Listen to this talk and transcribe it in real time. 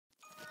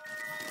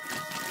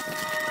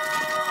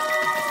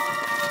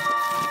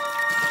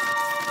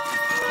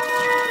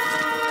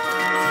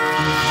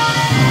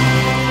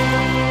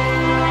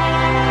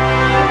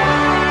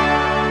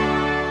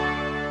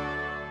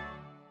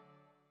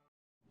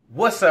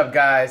What's up,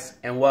 guys,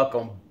 and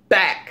welcome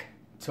back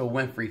to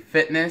Winfree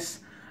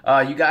Fitness.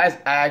 You guys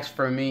asked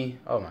for me.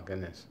 Oh my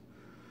goodness,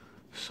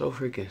 so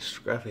freaking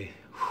scruffy.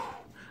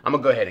 I'm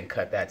gonna go ahead and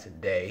cut that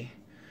today.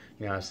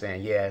 You know what I'm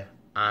saying? Yeah,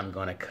 I'm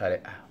gonna cut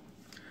it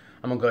out.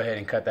 I'm gonna go ahead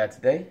and cut that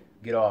today.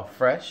 Get all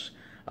fresh.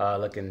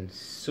 Looking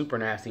super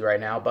nasty right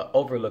now, but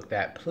overlook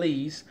that,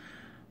 please.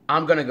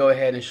 I'm gonna go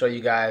ahead and show you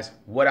guys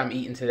what I'm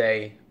eating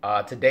today.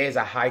 Today is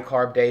a high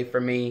carb day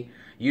for me.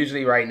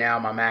 Usually right now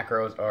my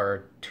macros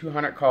are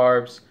 200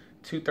 carbs,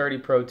 230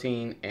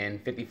 protein,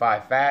 and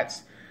 55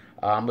 fats.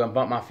 I'm gonna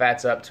bump my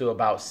fats up to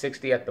about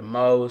 60 at the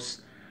most.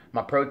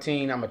 My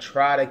protein, I'm gonna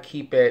try to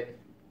keep it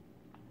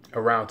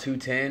around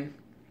 210,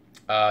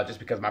 just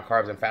because my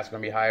carbs and fats are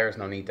gonna be higher. There's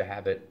no need to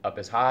have it up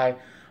as high.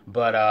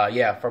 But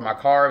yeah, for my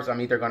carbs, I'm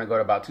either gonna go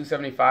to about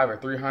 275 or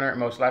 300.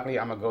 Most likely,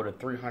 I'm gonna go to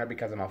 300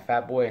 because I'm a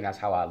fat boy and that's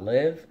how I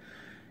live.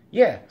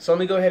 Yeah, so let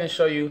me go ahead and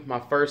show you my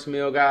first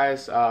meal,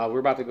 guys. We're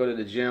about to go to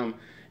the gym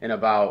in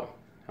about,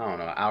 I don't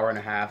know, an hour and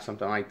a half,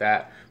 something like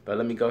that. But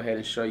let me go ahead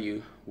and show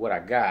you what I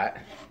got.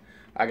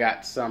 I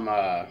got some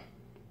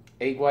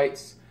egg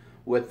whites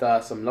with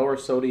some lower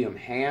sodium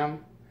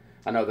ham.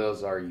 I know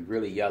those are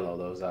really yellow,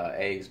 those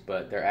eggs,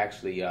 but they're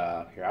actually,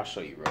 here, I'll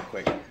show you real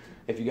quick.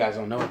 If you guys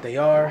don't know what they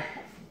are,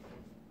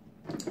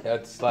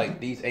 it's like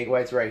these egg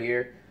whites right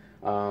here.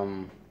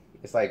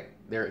 It's like,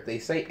 they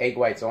say egg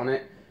whites on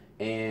it,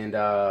 and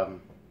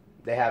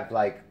they have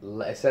like,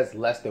 it says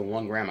less than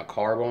 1 gram of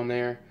carb on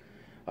there.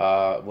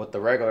 With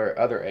the regular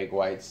other egg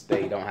whites,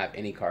 they don't have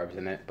any carbs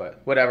in it, but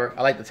whatever.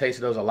 I like the taste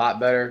of those a lot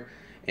better.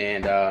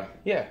 And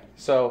yeah,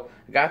 so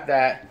I got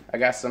that. I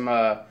got some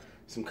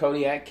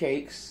Kodiak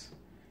cakes.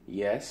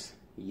 Yes.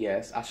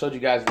 I showed you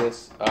guys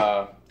this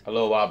a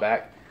little while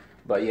back.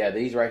 But yeah,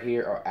 these right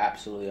here are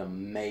absolutely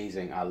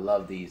amazing. I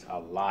love these a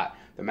lot.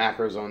 The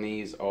macros on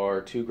these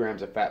are 2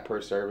 grams of fat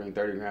per serving,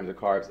 30 grams of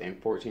carbs,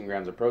 and 14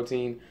 grams of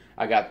protein.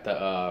 I got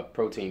the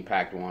protein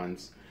packed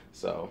ones,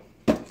 so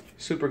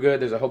super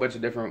good. There's a whole bunch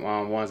of different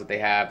ones that they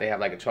have. They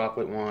have like a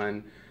chocolate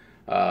one,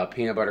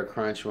 peanut butter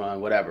crunch one,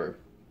 whatever.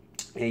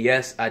 And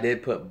yes, I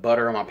did put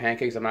butter on my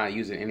pancakes. I'm not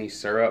using any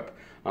syrup.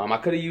 I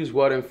could have used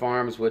Walden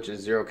Farms, which is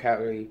zero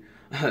calorie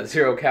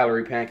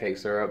pancake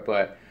syrup,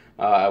 but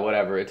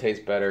whatever, it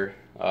tastes better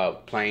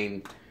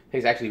plain.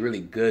 Tastes actually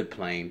really good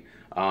plain.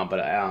 But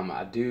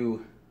I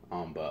do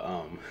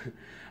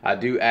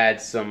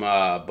add some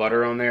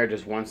butter on there,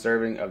 just 1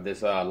 serving of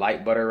this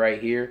light butter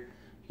right here.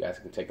 You guys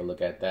can take a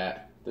look at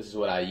that. This is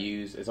what I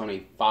use. It's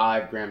only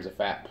 5 grams of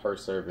fat per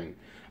serving.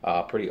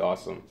 Pretty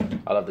awesome.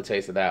 I love the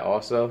taste of that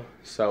also.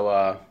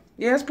 So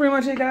yeah, that's pretty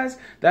much it, guys.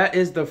 That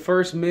is the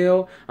first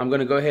meal. I'm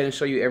gonna go ahead and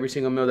show you every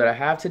single meal that I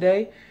have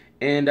today.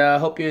 And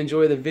hope you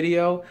enjoy the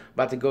video.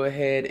 About to go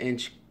ahead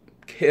and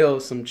kill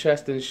some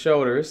chest and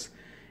shoulders.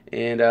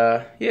 And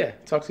yeah,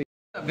 talk to you.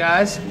 What's up,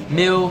 guys?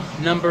 Meal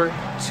number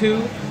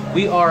 2.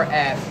 We are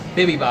at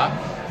Bibi Bop.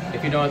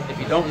 If you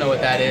don't know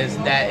what that is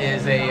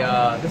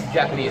a this is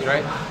Japanese,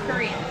 right?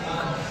 Korean.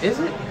 Is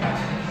it?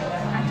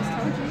 I just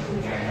told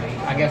you.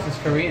 I guess it's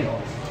Korean.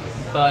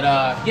 But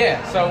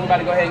yeah, so we're about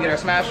to go ahead and get our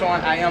smash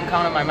on. I am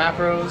counting my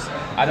macros.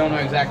 I don't know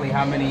exactly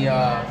how many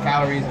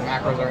calories and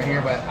macros are in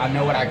here, but I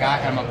know what I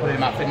got, and I'm gonna put it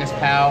in my Fitness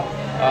Pal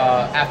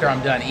after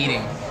I'm done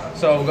eating.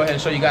 So we'll go ahead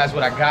and show you guys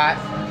what I got.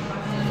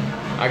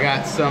 I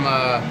got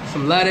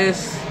some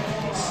lettuce,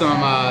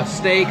 some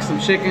steak, some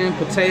chicken,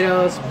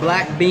 potatoes,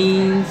 black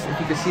beans, if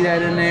you can see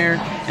that in there.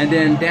 And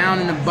then down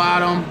in the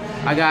bottom,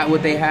 I got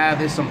what they have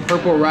is some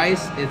purple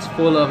rice. It's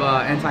full of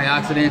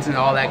antioxidants and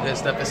all that good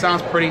stuff. It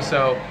sounds pretty,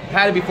 so I've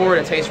had it before.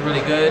 It tastes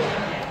really good.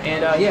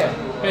 And yeah,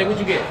 hey, what'd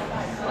you get?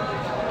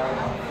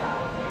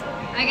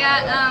 I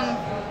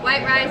got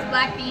white rice,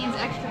 black beans,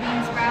 extra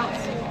bean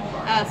sprouts,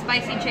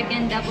 spicy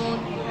chicken, double,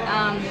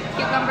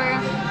 cucumber,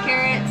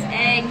 carrots,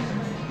 egg,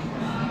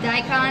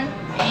 daikon,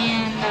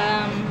 and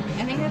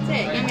I think that's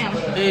it. Yum yum.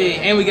 Hey,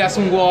 and we got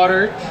some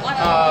water.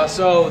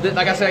 So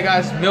like I said,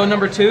 guys, meal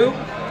number 2.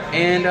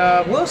 And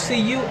we'll see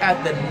you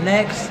at the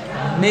next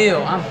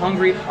meal. I'm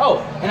hungry. Oh,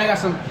 and I got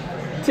some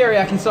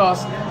teriyaki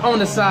sauce on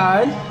the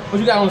side. What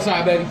you got on the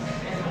side, baby?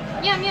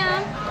 Yum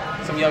yum.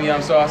 Some yum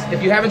yum sauce.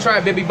 If you haven't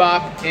tried Bibi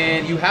Bop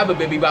and you have a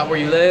Bibi Bop where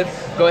you live,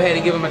 go ahead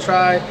and give them a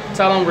try.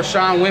 Tell them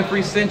Rashawn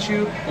Winfree sent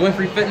you,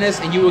 Winfree Fitness,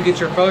 and you will get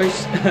your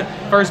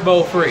first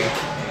bowl free.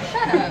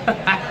 Shut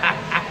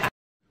up.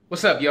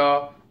 What's up,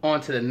 y'all? On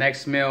to the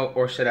next meal,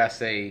 or should I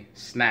say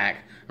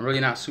snack. I'm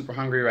really not super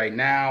hungry right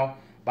now.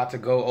 About to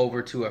go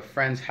over to a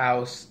friend's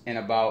house in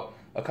about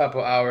a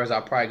couple hours.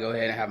 I'll probably go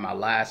ahead and have my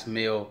last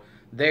meal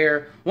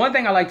there. One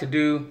thing I like to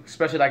do,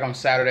 especially like on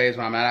Saturdays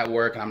when I'm not at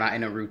work and I'm not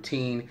in a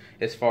routine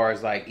as far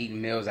as like eating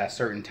meals at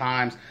certain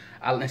times,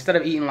 instead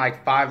of eating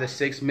like 5 to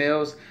 6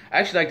 meals, I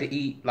actually like to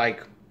eat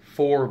like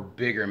 4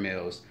 bigger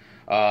meals.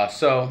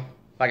 So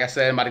like I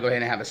said, I'm about to go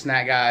ahead and have a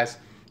snack, guys.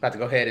 About to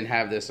go ahead and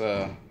have this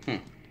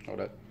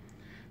hold up,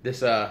 this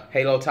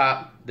Halo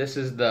Top. This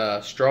is the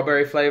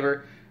strawberry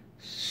flavor.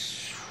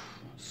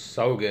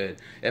 So good.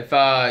 If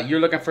you're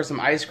looking for some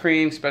ice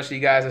cream, especially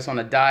you guys that's on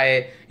a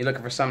diet, you're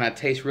looking for something that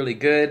tastes really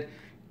good,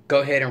 go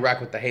ahead and rock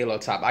with the Halo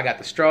top. I got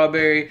the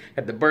strawberry,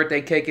 got the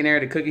birthday cake in there,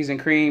 the cookies and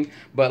cream.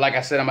 But like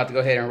I said, I'm about to go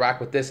ahead and rock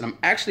with this. And I'm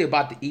actually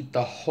about to eat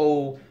the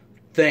whole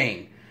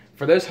thing.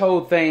 For this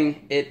whole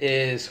thing, it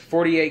is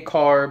 48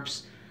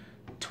 carbs,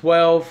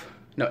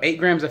 8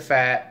 grams of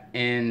fat,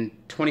 and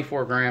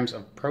 24 grams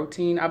of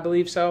protein, I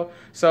believe so.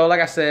 So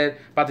like I said,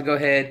 about to go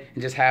ahead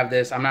and just have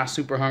this. I'm not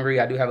super hungry.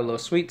 I do have a little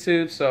sweet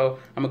tooth, so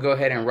I'm gonna go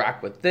ahead and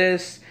rock with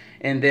this.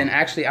 And then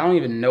actually, I don't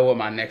even know what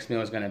my next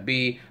meal is gonna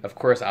be. Of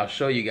course, I'll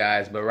show you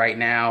guys, but right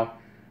now,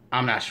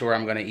 I'm not sure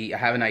I'm gonna eat. I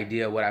have an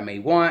idea what I may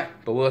want,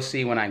 but we'll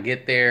see when I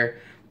get there.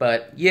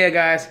 But yeah,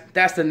 guys,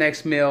 that's the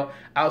next meal.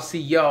 I'll see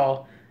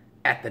y'all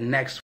at the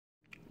next.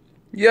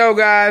 Yo,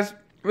 guys,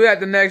 we at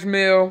the next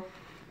meal.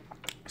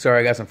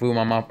 Sorry, I got some food in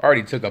my mouth. I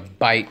already took a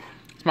bite.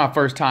 It's my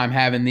first time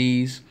having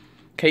these.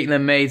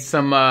 Caitlin made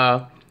some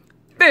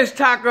fish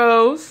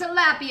tacos.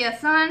 Tilapia,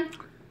 son.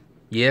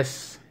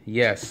 Yes,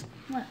 yes.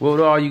 What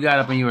all you got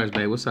up in yours,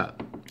 babe? What's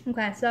up?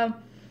 Okay, so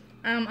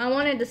I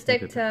wanted to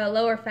stick to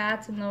lower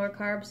fats and lower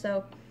carbs,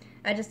 so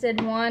I just did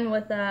one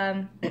with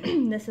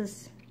this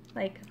is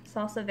like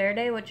salsa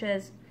verde, which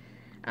is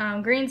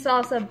green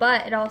salsa,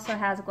 but it also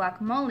has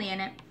guacamole in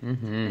it.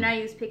 And I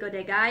use pico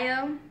de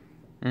gallo,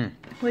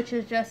 which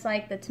is just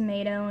like the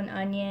tomato and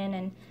onion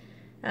and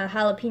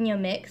jalapeno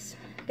mix.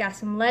 Got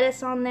some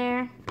lettuce on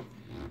there,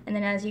 and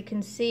then as you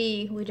can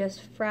see, we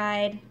just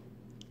fried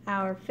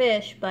our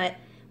fish, but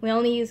we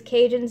only use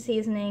Cajun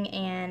seasoning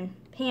and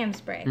Pam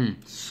spray.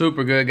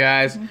 Super good,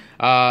 guys.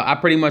 I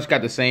pretty much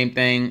got the same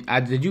thing.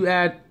 I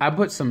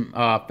put some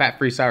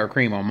fat-free sour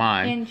cream on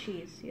mine. And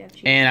cheese. You have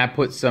cheese. And I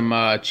put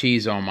some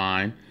cheese on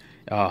mine.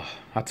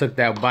 I took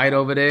that bite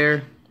over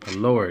there. Oh,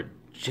 Lord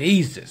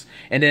Jesus.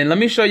 And then let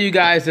me show you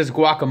guys this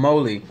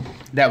guacamole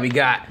that we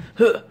got.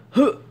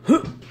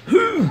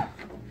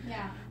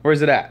 Yeah.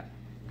 Where's it at?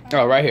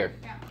 Oh, right here.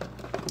 Yeah.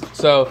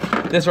 So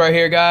this right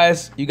here,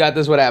 guys, you got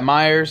this one at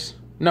Myers.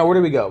 No, where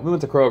did we go? We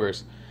went to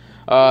Kroger's.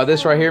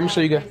 This right here, let me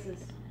show you guys.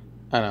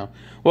 I know.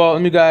 Well,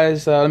 let me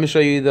show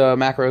you the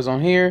macros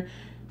on here.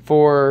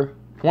 For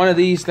one of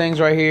these things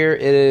right here,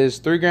 it is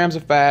 3 grams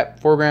of fat,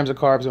 4 grams of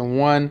carbs, and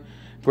 1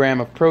 gram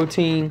of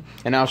protein.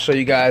 And I'll show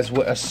you guys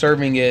what a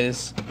serving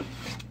is.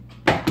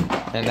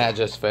 And that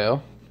just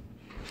fell.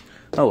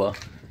 Oh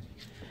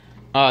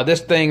well.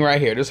 This thing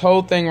right here, this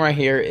whole thing right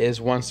here is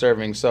 1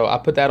 serving. So I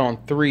put that on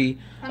 3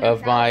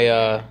 of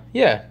my,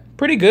 yeah,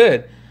 pretty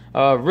good.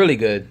 Really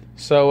good.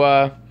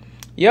 So,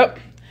 yep.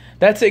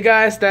 That's it,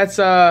 guys. That's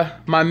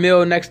my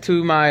meal next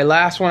to my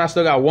last one. I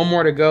still got 1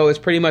 more to go. It's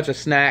pretty much a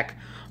snack.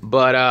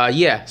 But,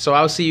 yeah. So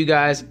I'll see you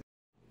guys.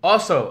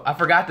 Also, I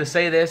forgot to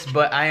say this,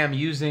 but I am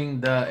using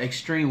the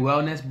Extreme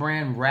Wellness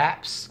brand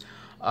wraps.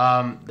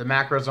 The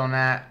macros on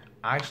that,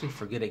 I actually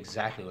forget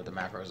exactly what the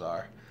macros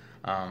are.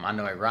 I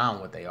know around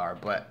what they are,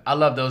 but I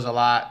love those a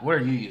lot. What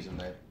are you using,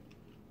 babe?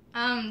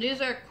 These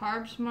are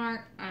Carb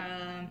Smart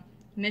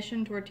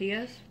Mission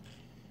tortillas,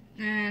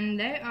 and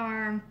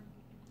they're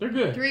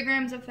good. 3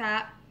 grams of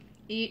fat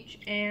each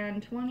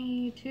and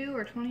 22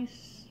 or 20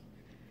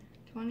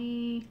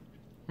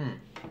 I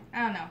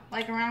don't know,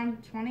 like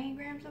around 20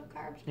 grams of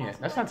carbs. Possibly. Yeah,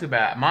 that's not too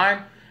bad.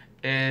 Mine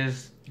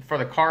is, for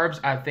the carbs,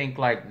 I think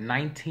like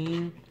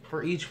 19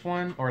 for each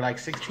one, or like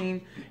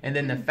 16. And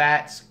then the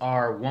fats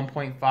are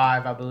 1.5,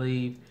 I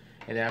believe.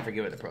 And then I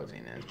forget what the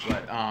protein is.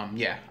 But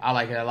yeah, I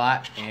like it a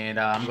lot. And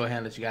I'm going to go ahead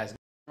and let you guys.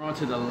 We're on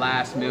to the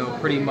last meal,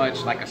 pretty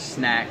much like a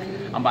snack.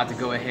 I'm about to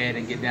go ahead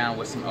and get down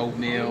with some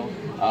oatmeal.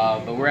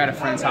 But we're at a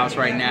friend's house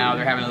right now.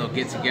 They're having a little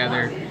get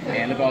together.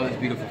 And look at all this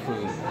beautiful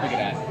food. Look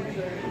at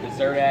that.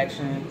 Dessert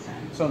action.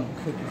 Some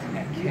cookies and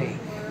that cake.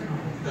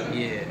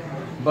 Yeah.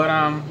 But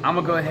I'm going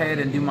to go ahead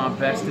and do my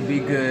best to be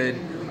good.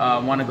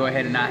 Want to go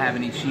ahead and not have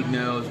any cheat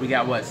meals. We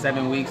got, what,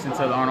 7 weeks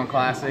until the Arnold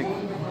Classic.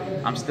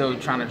 I'm still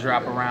trying to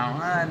drop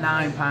around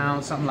 9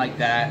 pounds, something like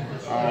that.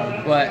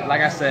 But like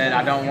I said,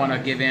 I don't want to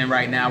give in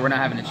right now. We're not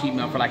having a cheat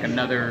meal for like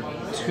another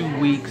 2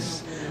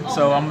 weeks.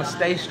 So I'm going to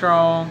stay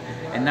strong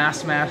and not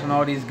smash on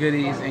all these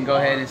goodies and go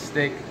ahead and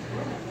stick.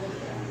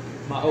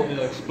 My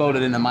oatmeal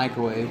exploded in the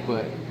microwave,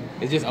 but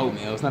it's just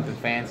oatmeal. It's nothing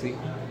fancy.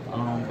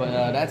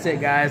 But that's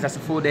it, guys. That's a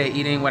full day of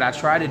eating. What I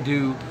try to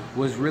do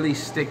was really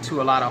stick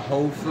to a lot of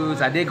whole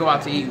foods. I did go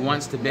out to eat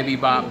once to Bibi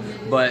Bop,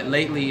 but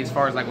lately, as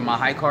far as like with my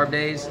high carb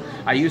days,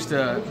 I used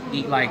to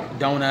eat like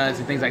donuts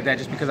and things like that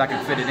just because I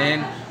could fit it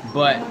in.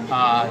 But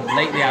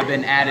lately, I've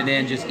been added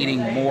in just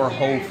eating more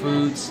whole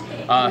foods,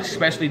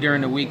 especially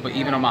during the week, but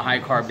even on my high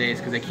carb days,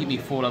 because they keep me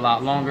full a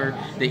lot longer.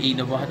 They eat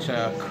a bunch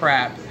of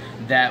crap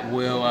that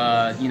will,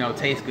 you know,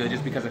 taste good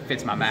just because it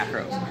fits my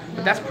macros.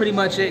 But that's pretty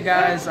much it,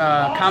 guys.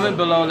 Comment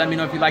below. Let me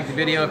know if you liked the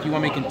video, if you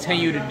want me to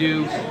continue to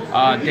do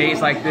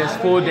days like this,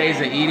 full days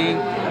of eating.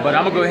 But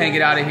I'm going to go ahead and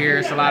get out of here.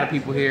 It's a lot of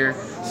people here.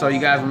 So you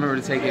guys remember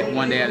to take it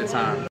one day at a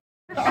time.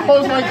 I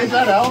was like, is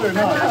that out or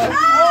not?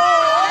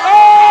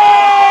 Oh!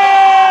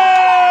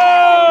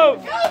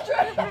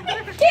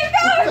 Keep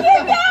going,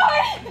 keep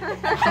going!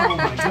 Oh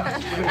my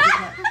gosh.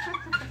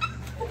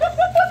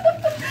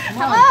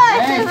 Come on,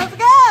 let's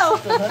go!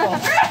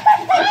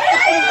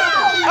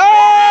 Oh!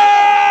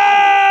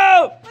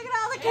 Look at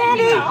all the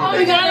candy!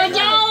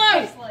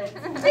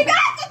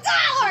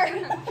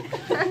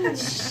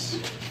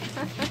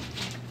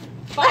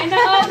 Find the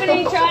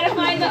opening. Try to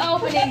find the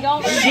opening.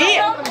 Don't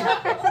Shit.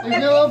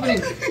 There's no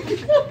opening.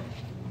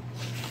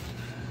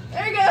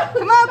 There you go.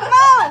 Come on, come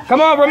on.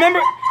 Come on,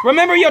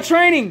 remember your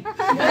training.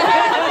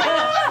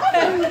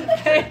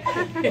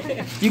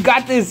 You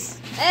got this.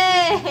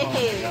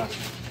 Hey.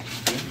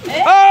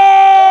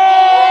 Oh!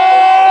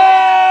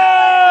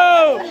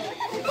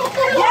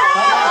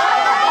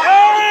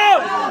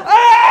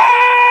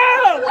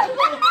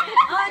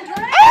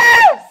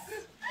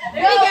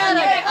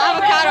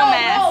 Avocado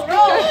mask.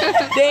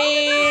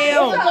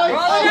 Damn! Is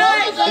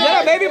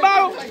that a baby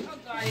bottle?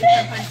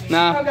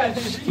 Nah.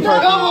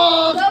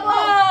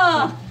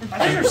 I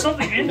think there's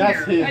something in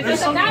That's here. his. There's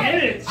something in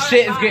it.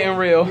 Shit is getting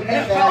real. It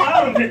fell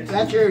out of it.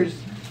 That's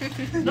yours.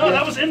 No,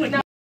 that was in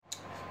the.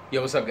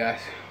 Yo, what's up, guys?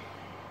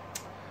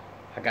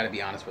 I gotta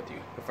be honest with you.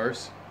 But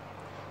first,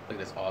 look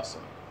at this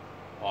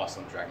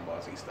awesome Dragon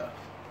Ball Z stuff.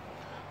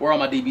 Where all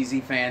my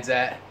DBZ fans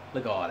at?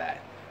 Look at all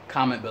that.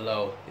 Comment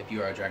below if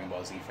you are a Dragon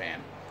Ball Z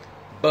fan.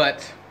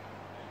 But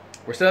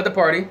we're still at the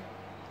party,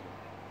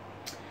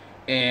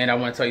 and I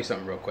want to tell you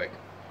something real quick.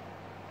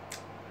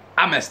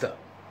 I messed up.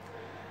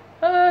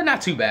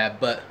 Not too bad,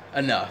 but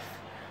enough.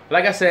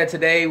 Like I said,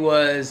 today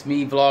was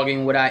me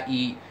vlogging what I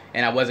eat,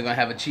 and I wasn't gonna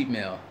have a cheat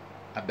meal.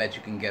 I bet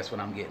you can guess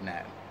what I'm getting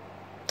at.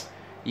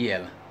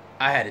 Yeah,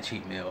 I had a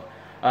cheat meal.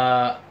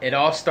 It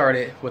all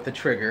started with a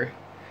trigger,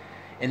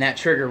 and that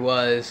trigger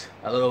was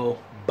a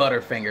little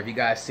Butterfinger. If you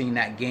guys seen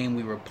that game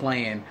we were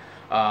playing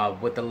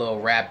with the little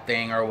rap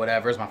thing or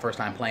whatever, it's my first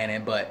time playing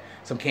it, but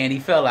some candy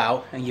fell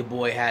out, and your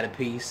boy had a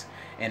piece,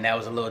 and that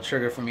was a little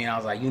trigger for me, and I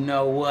was like, you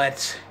know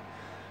what?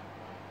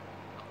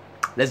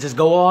 Let's just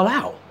go all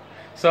out.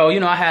 So,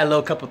 you know, I had a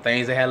little couple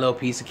things. I had a little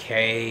piece of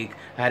cake,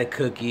 I had a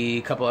cookie,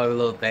 a couple other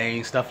little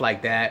things, stuff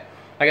like that.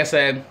 Like I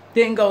said,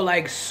 didn't go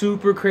like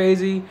super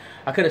crazy.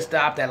 I could have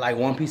stopped at like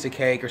one piece of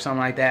cake or something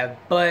like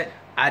that, but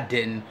I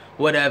didn't.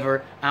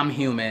 Whatever, I'm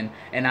human.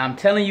 And I'm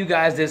telling you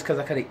guys this because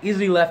I could have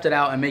easily left it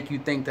out and make you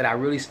think that I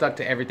really stuck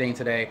to everything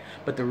today.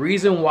 But the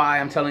reason why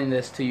I'm telling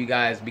this to you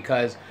guys,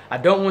 because I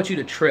don't want you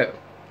to trip.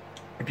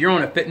 If you're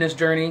on a fitness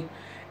journey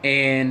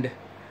and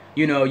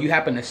you know, you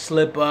happen to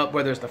slip up,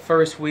 whether it's the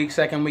first week,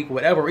 second week,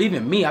 whatever, or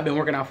even me, I've been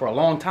working out for a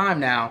long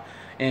time now,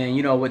 and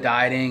you know, with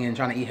dieting and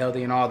trying to eat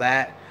healthy and all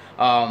that,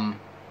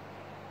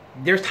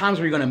 there's times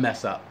where you're gonna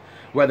mess up,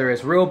 whether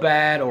it's real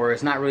bad or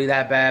it's not really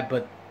that bad.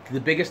 But the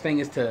biggest thing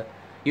is to,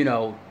 you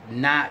know,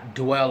 not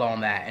dwell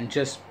on that and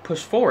just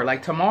push forward.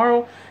 Like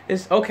tomorrow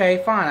is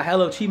okay, fine, I had a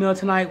little cheat meal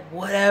tonight,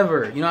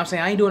 whatever, you know what I'm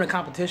saying? I ain't doing a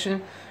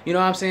competition, you know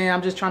what I'm saying?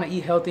 I'm just trying to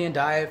eat healthy and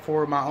diet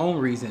for my own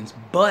reasons.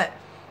 But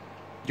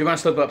you're gonna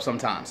slip up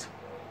sometimes.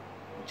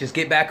 Just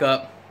get back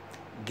up,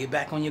 get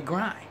back on your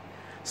grind.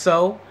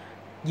 So,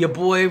 your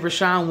boy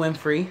Rashawn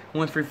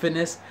Winfree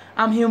Fitness,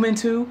 I'm human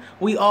too.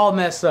 We all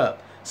mess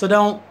up. So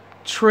don't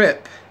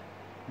trip.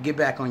 Get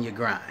back on your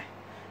grind.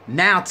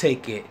 Now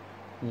take it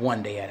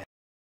one day at a time.